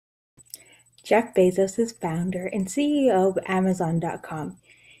Jeff Bezos is founder and CEO of Amazon.com.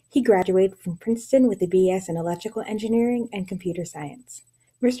 He graduated from Princeton with a BS in electrical engineering and computer science.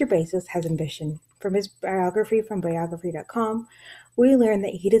 Mr. Bezos has ambition. From his biography from biography.com, we learn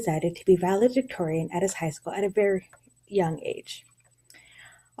that he decided to be valedictorian at his high school at a very young age.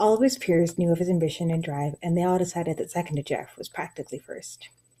 All of his peers knew of his ambition and drive, and they all decided that second to Jeff was practically first.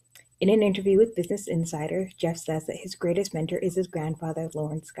 In an interview with Business Insider, Jeff says that his greatest mentor is his grandfather,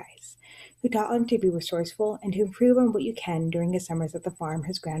 Lawrence Geis, who taught him to be resourceful and to improve on what you can during his summers at the farm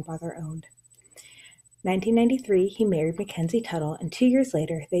his grandfather owned. 1993, he married Mackenzie Tuttle, and 2 years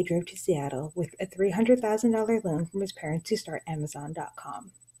later, they drove to Seattle with a $300,000 loan from his parents to start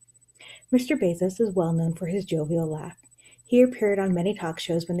Amazon.com. Mr. Bezos is well known for his jovial laugh. He appeared on many talk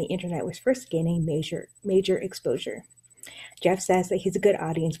shows when the internet was first gaining major exposure. Jeff says that he's a good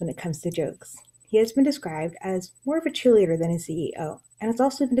audience when it comes to jokes. He has been described as more of a cheerleader than a CEO, and has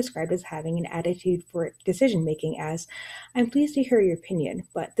also been described as having an attitude for decision-making as, "I'm pleased to hear your opinion,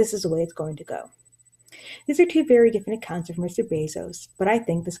 but this is the way it's going to go." These are two very different accounts of Mr. Bezos, but I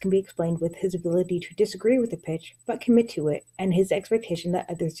think this can be explained with his ability to disagree with a pitch, but commit to it, and his expectation that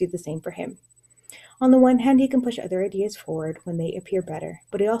others do the same for him. On the one hand, he can push other ideas forward when they appear better,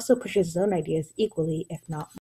 but he also pushes his own ideas equally, if not more.